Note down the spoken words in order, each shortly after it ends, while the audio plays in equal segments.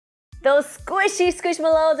Those squishy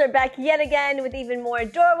Squishmallows are back yet again with even more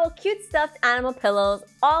adorable, cute stuffed animal pillows,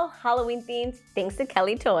 all Halloween themed thanks to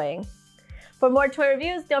Kelly Toy. For more toy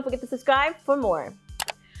reviews, don't forget to subscribe for more.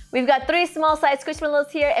 We've got 3 small-sized Squishmallows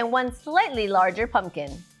here and 1 slightly larger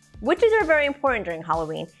pumpkin. Witches are very important during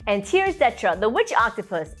Halloween, and here's Detra, the witch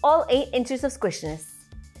octopus, all 8 inches of squishiness.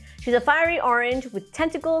 She's a fiery orange with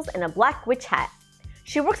tentacles and a black witch hat.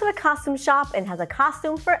 She works at a costume shop and has a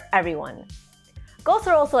costume for everyone. Ghosts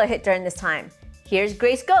are also a hit during this time. Here's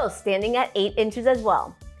Grace Ghost, standing at 8 inches as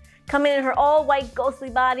well. Coming in her all-white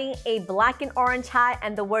ghostly body, a black and orange hat,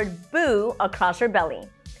 and the word boo across her belly.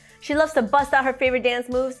 She loves to bust out her favorite dance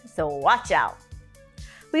moves, so watch out.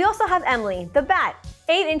 We also have Emily, the bat,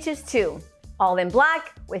 8 inches too, all in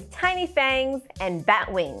black with tiny fangs and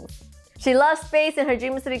bat wings. She loves space and her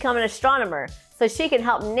dream is to become an astronomer, so she can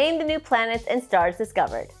help name the new planets and stars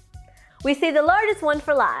discovered. We save the largest one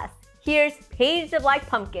for last. Here's Paige the Black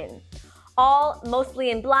Pumpkin, all mostly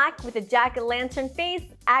in black with a jack-o'-lantern face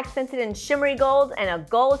accented in shimmery gold and a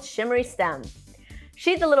gold shimmery stem.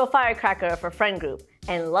 She's the little firecracker of her friend group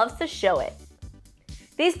and loves to show it.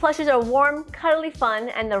 These plushes are warm, cuddly fun,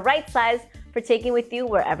 and the right size for taking with you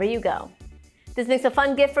wherever you go. This makes a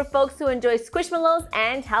fun gift for folks who enjoy Squishmallows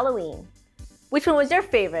and Halloween. Which one was your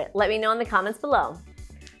favorite? Let me know in the comments below.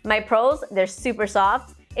 My pros, they're super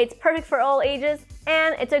soft, it's perfect for all ages,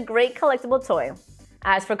 and it's a great collectible toy.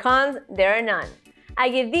 As for cons, there are none. I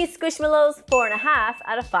give these Squishmallows 4.5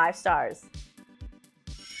 out of 5 stars.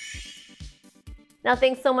 Now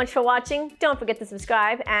thanks so much for watching. Don't forget to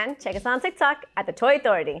subscribe and check us on TikTok at The Toy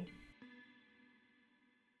Authority.